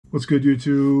What's good,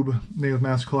 YouTube? Name with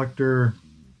Mass Collector.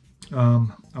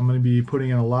 I'm going to be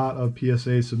putting in a lot of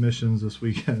PSA submissions this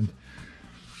weekend.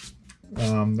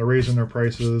 They're raising their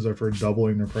prices. I've heard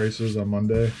doubling their prices on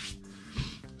Monday.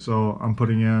 So I'm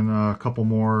putting in a couple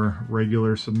more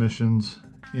regular submissions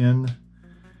in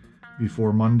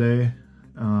before Monday.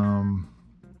 And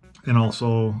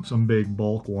also some big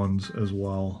bulk ones as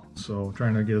well. So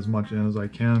trying to get as much in as I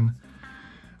can.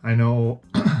 I know,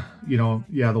 you know,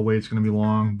 yeah, the wait's going to be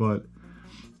long, but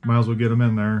might as well get them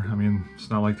in there. I mean, it's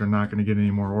not like they're not going to get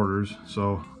any more orders.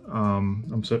 So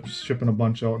I'm shipping a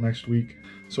bunch out next week.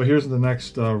 So here's the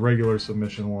next regular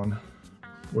submission one,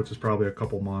 which is probably a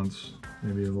couple months,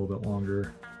 maybe a little bit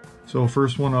longer. So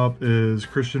first one up is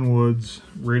Christian Woods,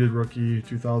 rated rookie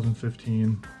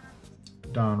 2015,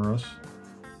 Donruss.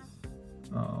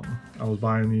 I was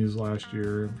buying these last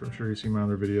year. I'm sure you've seen my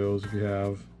other videos if you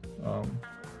have.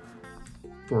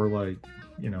 For like,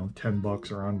 you know, 10 bucks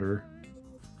or under,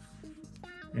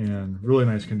 and really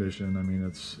nice condition. I mean,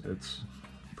 it's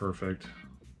perfect.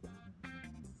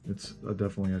 It's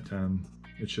definitely a 10.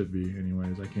 It should be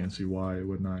anyways. I can't see why it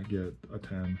would not get a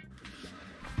 10.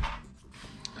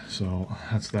 So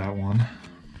that's that one.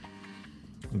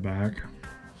 The back,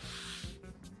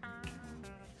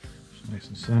 it's nice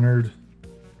and centered.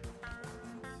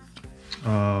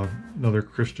 Another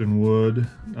Christian Wood,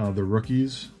 the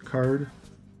rookies card.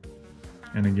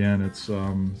 And again, it's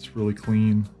really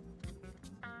clean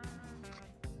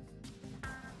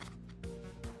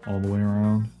all the way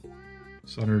around,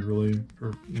 centered really,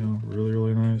 you know,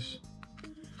 really nice.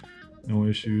 No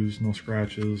issues, no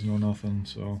scratches, no nothing.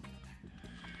 So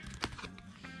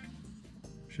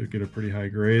should get a pretty high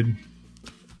grade.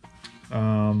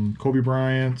 Kobe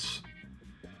Bryant's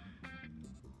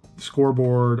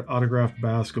scoreboard autographed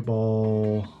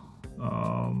basketball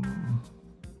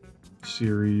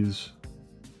series.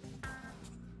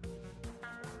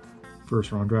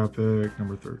 First round draft pick,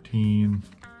 number 13.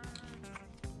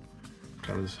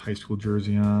 Got his high school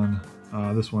jersey on.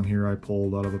 This one here I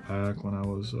pulled out of a pack when I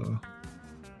was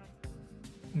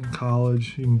in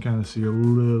college. You can kind of see a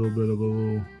little bit of a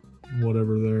little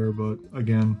whatever there, but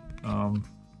again,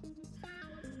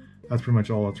 that's pretty much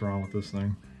all that's wrong with this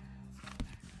thing.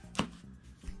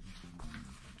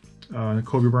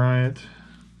 Kobe Bryant,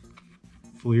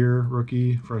 Fleer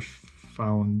rookie, fresh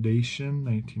foundation,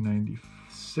 1996.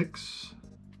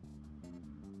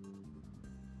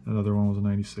 Another one was a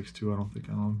 96 too. I don't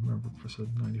remember if I said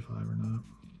 95 or not.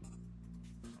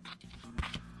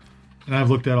 And I've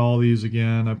looked at all these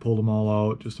again. I pulled them all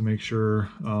out just to make sure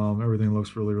everything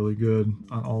looks really good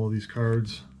on all of these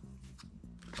cards.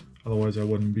 Otherwise, I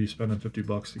wouldn't be spending 50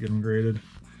 bucks to get them graded.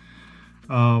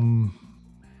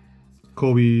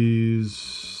 Kobe's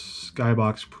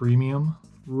Skybox Premium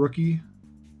rookie.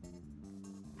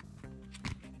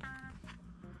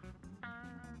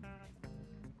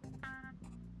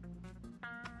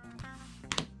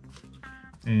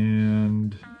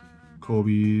 And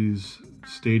Kobe's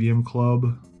Stadium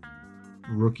Club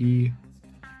rookie.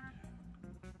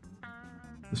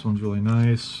 This one's really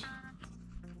nice.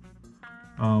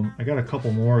 I got a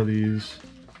couple more of these,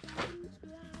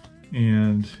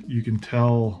 and you can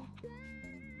tell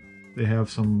they have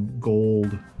some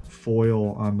gold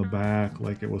foil on the back,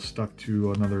 like it was stuck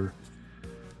to another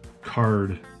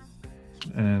card,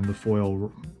 and the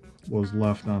foil was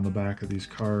left on the back of these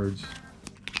cards.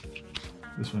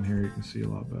 This one here you can see a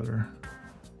lot better.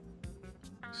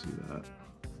 See that?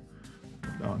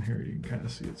 Down here you can kind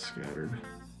of see it scattered.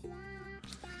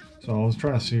 So I was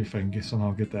trying to see if I can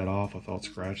somehow get that off without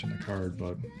scratching the card,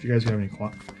 but if you guys have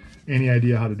any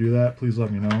idea how to do that, please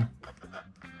let me know.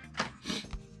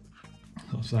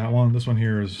 So that one, this one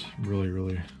here is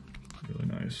really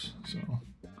nice. So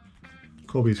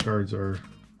Kobe's cards are,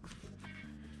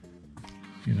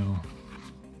 you know,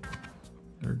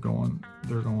 they're going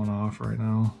off right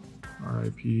now.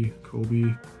 RIP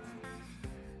Kobe.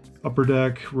 Upper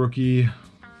Deck rookie,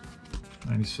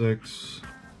 96.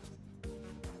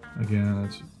 Again,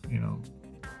 it's, you know,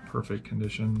 perfect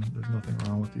condition. There's nothing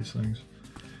wrong with these things.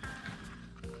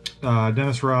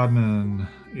 Dennis Rodman,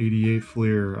 88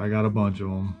 Fleer. I got a bunch of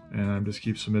them, and I just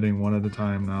keep submitting one at a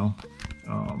time now,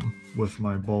 with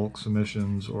my bulk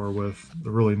submissions or with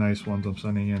the really nice ones I'm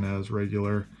sending in as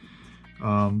regular.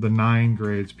 The 9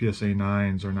 grades, PSA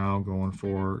 9s, are now going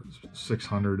for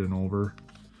 600 and over.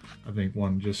 I think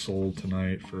one just sold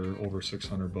tonight for over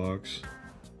 600 bucks.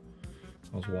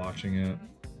 I was watching it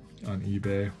on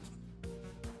eBay.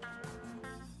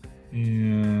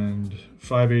 And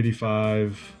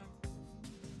 585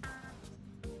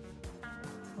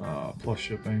 plus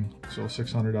shipping. So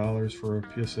 $600 for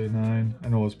a PSA 9. I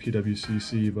know it's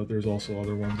PWCC, but there's also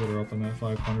other ones that are up in that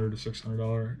 $500 to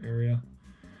 $600 area.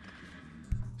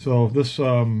 So this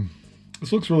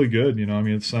looks really good. You know, I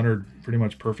mean, it's centered pretty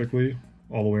much perfectly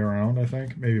all the way around. I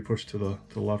think maybe pushed to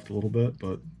the left a little bit,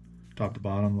 but top to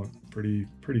bottom look pretty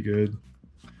good.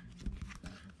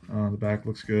 The back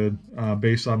looks good.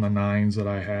 Based on the 9s that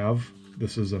I have,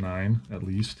 this is a 9 at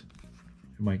least.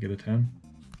 It might get a 10.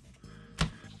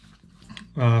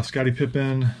 Scottie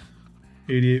Pippen,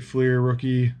 88 Fleer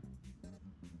rookie.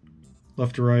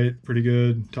 Left to right, pretty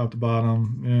good. Top to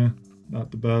bottom, yeah,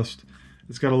 not the best.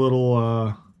 It's got a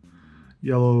little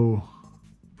yellow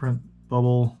print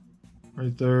bubble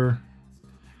right there.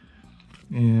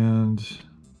 And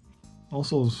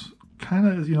also kind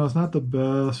of, you know, it's not the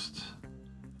best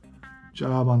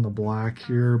job on the black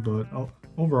here, but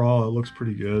overall it looks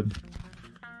pretty good.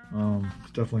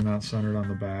 It's definitely not centered on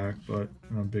the back, but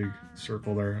a big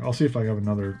circle there. I'll see if I have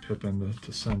another Pippin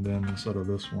to send in instead of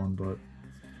this one, but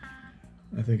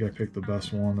I think I picked the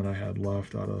best one that I had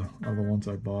left out of the ones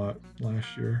I bought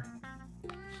last year.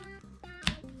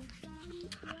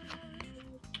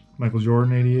 Michael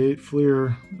Jordan, 88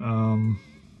 Fleer.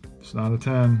 It's not a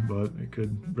 10, but it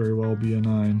could very well be a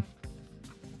 9.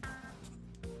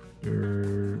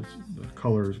 The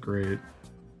color is great,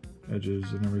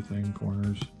 edges and everything,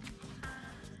 corners.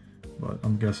 But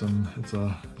I'm guessing it's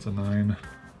a 9,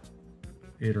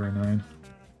 8 or a 9.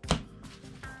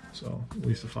 So at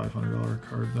least a $500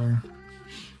 card there.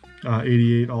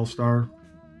 88 All-Star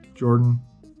Jordan.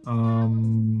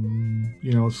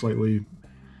 You know, slightly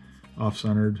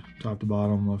off-centered, top to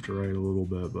bottom, left to right a little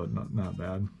bit, but not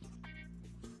bad.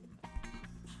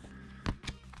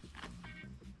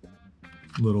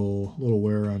 Little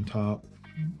wear on top.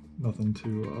 Nothing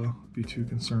to be too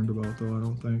concerned about, though, I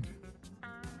don't think.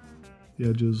 The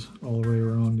edges all the way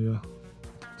around, yeah.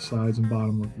 Sides and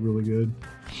bottom look really good.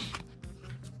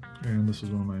 And this is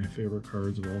one of my favorite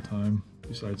cards of all time,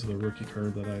 besides the rookie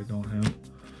card that I don't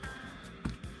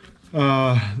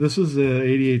have. This is the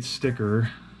 88 sticker,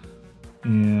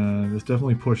 and it's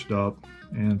definitely pushed up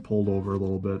and pulled over a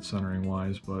little bit centering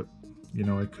wise, but you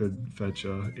know, it could fetch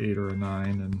a 8 or a 9,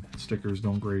 and stickers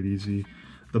don't grade easy.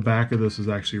 The back of this is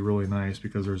actually really nice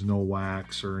because there's no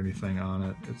wax or anything on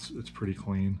it. It's pretty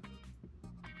clean.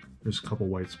 There's a couple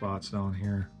white spots down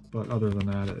here, but other than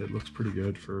that, it looks pretty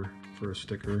good for a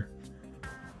sticker.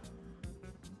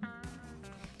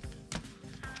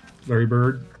 Larry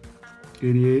Bird,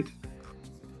 88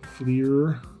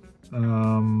 Fleer.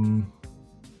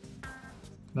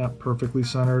 Not perfectly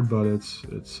centered, but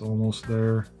it's almost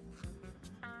there.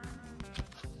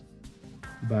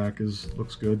 The back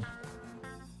looks good.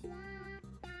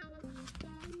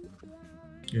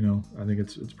 You know, I think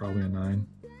it's probably a 9.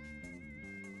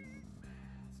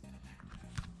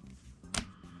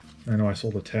 I know I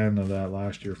sold a 10 of that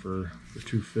last year for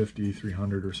 $250,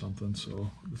 $300 or something, so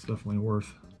it's definitely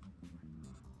worth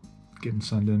getting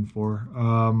sent in for.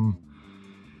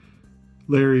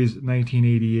 Larry's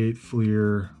 1988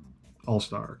 Fleer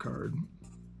All-Star card.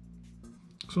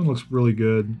 This one looks really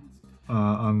good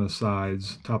on the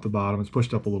sides, top to bottom. It's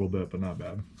pushed up a little bit, but not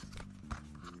bad.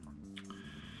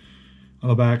 On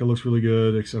the back, it looks really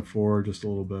good, except for just a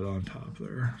little bit on top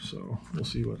there. So we'll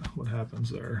see what happens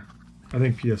there. I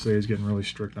think PSA is getting really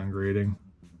strict on grading,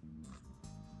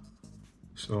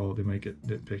 so they might get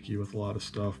nitpicky with a lot of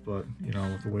stuff, but you know,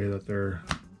 with the way that they're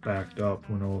backed up,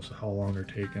 who knows how long they're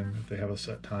taking, if they have a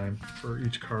set time for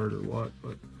each card or what.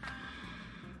 But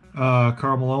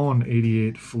Karl Malone,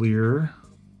 88 Fleer.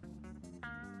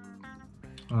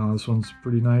 This one's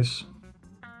pretty nice.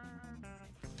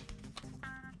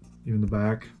 Even the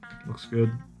back looks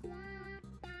good.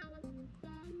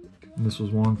 And this was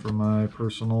one for my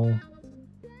personal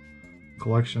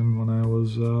collection when I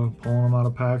was pulling them out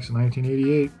of packs in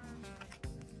 1988.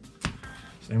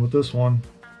 Same with this one.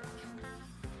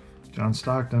 John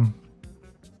Stockton.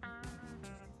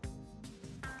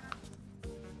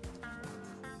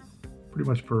 Pretty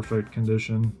much perfect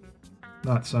condition.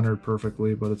 Not centered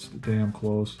perfectly, but it's damn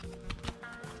close.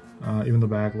 Even the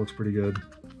back looks pretty good.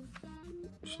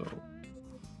 So,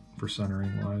 for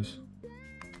centering wise.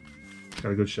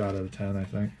 Got a good shot out of 10, I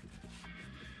think.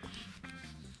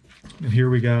 And here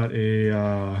we got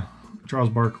a Charles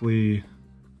Barkley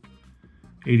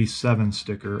 87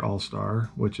 sticker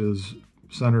All-Star, which is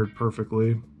centered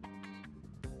perfectly.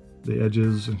 The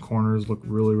edges and corners look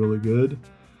really, really good.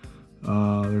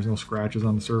 There's no scratches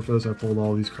on the surface. I pulled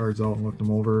all these cards out and looked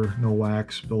them over. No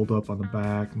wax buildup on the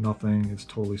back, nothing. It's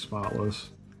totally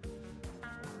spotless.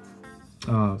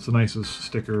 It's the nicest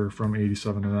sticker from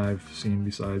 '87 that I've seen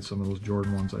besides some of those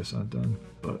Jordan ones I sent in.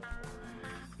 But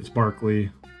it's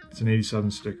Barkley. It's an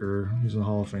 '87 sticker. He's a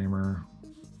Hall of Famer.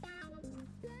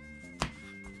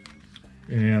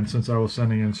 And since I was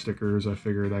sending in stickers, I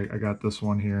figured I got this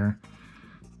one here.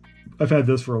 I've had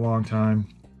this for a long time.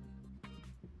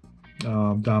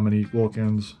 Dominique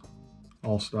Wilkins,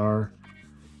 All-Star.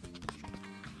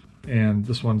 And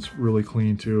this one's really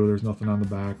clean too. There's nothing on the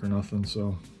back or nothing,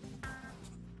 so.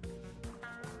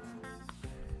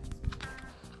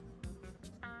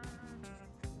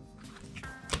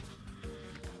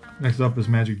 Next up is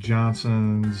Magic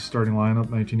Johnson's starting lineup,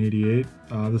 1988.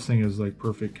 This thing is like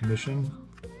perfect condition.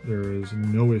 There is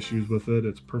no issues with it.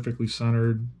 It's perfectly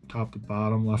centered, top to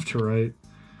bottom, left to right.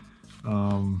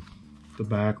 The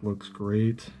back looks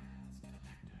great.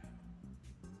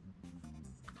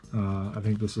 I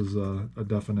think this is a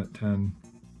definite 10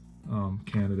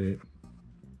 candidate.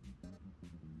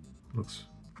 Looks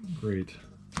great.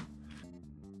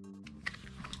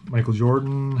 Michael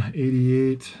Jordan,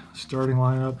 88 starting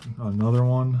lineup. Another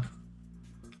one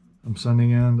I'm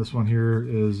sending in. This one here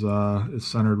is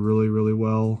centered really, really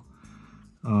well.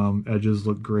 Edges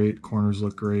look great. Corners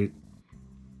look great.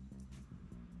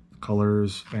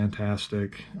 Colors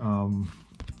fantastic.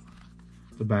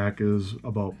 The back is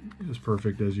about as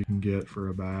perfect as you can get for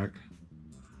a back.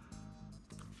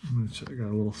 I got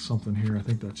a little something here. I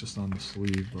think that's just on the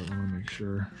sleeve, but I want to make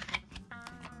sure.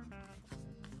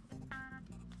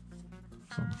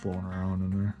 Something floating around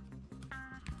in there.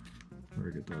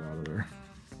 Better get that out of there.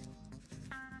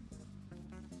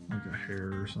 Like a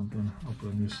hair or something. I'll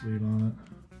put a new sleeve on it.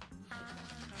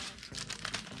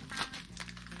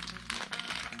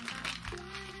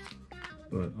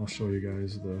 But I'll show you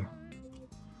guys the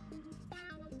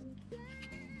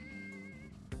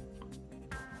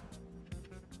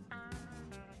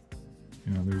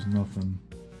there's nothing,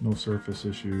 no surface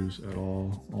issues at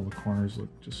all. All the corners look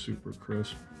just super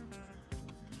crisp.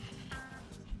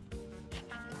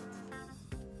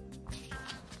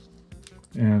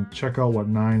 And check out what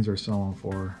 9s are selling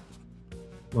for,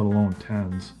 let alone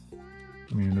 10s.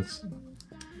 I mean,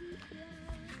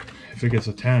 if it gets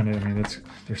a 10, I mean,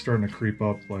 they're starting to creep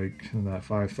up like in that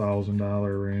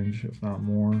 $5,000 range, if not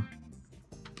more,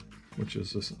 which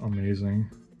is just amazing.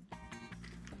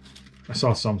 I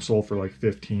saw some sold for like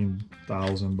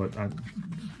 $15,000, but I'm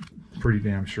pretty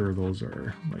damn sure those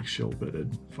are like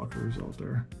shill-bitted fuckers out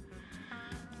there.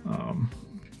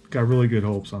 Got really good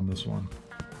hopes on this one.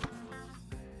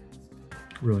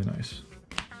 Really nice.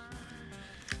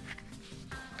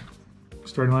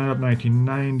 Starting lineup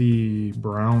 1990,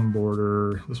 brown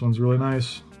border. This one's really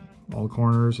nice. All the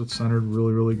corners, it's centered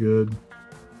really, really good.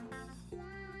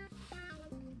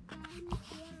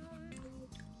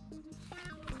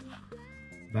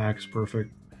 Back's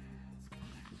perfect.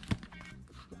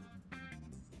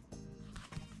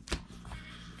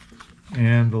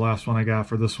 And the last one I got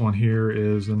for this one here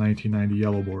is the 1990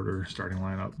 yellow border starting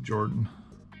lineup, Jordan.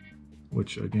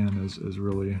 Which again is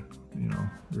really,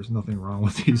 there's nothing wrong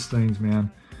with these things,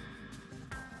 man.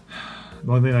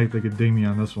 The only thing they could ding me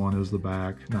on this one is the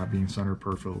back not being centered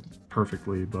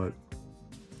perfectly, but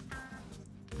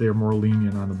they're more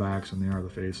lenient on the backs than they are the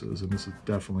faces, and this is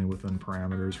definitely within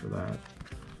parameters for that.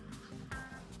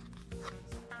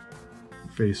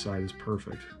 Face side is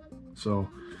perfect. So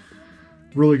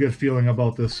really good feeling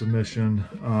about this submission.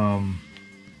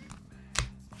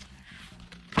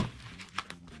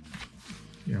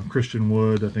 Christian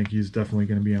Wood, I think he's definitely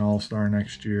going to be an all-star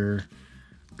next year.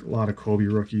 A lot of Kobe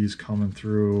rookies coming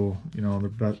through.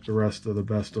 The rest of the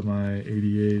best of my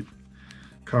 '88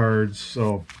 cards.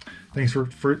 So thanks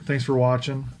for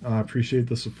watching. I appreciate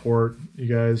the support, you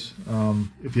guys.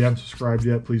 If you haven't subscribed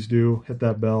yet, please do hit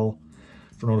that bell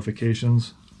for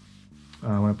notifications.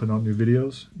 When I put out new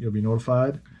videos, you'll be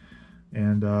notified.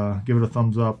 And give it a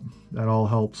thumbs up. That all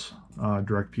helps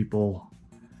direct people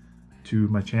to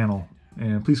my channel.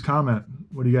 And please comment.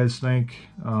 What do you guys think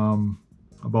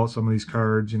about some of these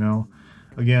cards?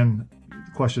 Again,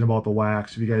 the question about the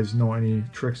wax. If you guys know any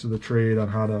tricks of the trade on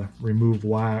how to remove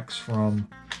wax from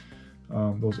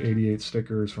those '88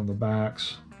 stickers from the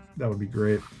backs, that would be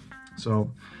great. So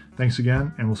thanks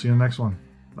again, and we'll see you in the next one.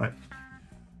 Bye.